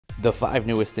The 5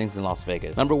 newest things in Las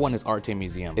Vegas. Number 1 is Arte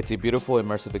Museum. It's a beautiful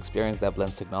immersive experience that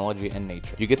blends technology and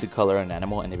nature. You get to color an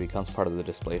animal and it becomes part of the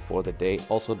display for the day.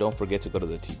 Also, don't forget to go to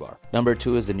the T-Bar. Number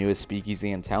 2 is the newest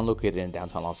speakeasy in town located in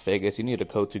downtown Las Vegas. You need a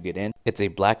code to get in. It's a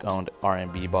black-owned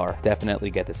R&B bar.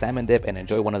 Definitely get the salmon dip and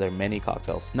enjoy one of their many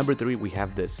cocktails. Number 3, we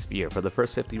have the Sphere. For the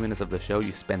first 50 minutes of the show,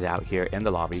 you spend it out here in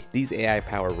the lobby. These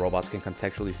AI-powered robots can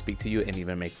contextually speak to you and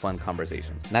even make fun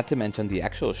conversations. Not to mention, the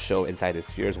actual show inside the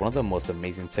Sphere is one of the most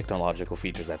amazing technological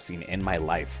features I've seen in my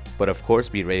life. But of course,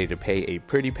 be ready to pay a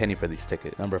pretty penny for these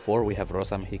tickets. Number 4, we have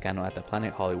Rosa Mexicano at the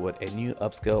Planet Hollywood, a new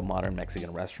upscale modern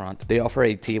Mexican restaurant. They offer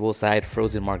a tableside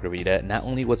frozen margarita. Not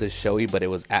only was it showy, but it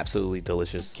was absolutely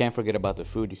delicious. Can't forget about the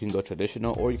food. You can go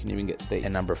traditional or you can even get steaks.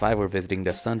 And number 5, we're visiting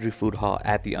the Sundry Food Hall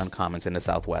at the Uncommons in the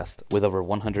Southwest. With over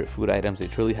 100 food items, they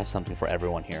truly have something for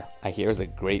everyone here. I hear it's a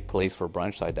great place for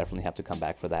brunch, so I definitely have to come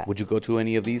back for that. Would you go to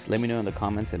any of these? Let me know in the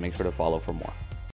comments and make sure to follow for more.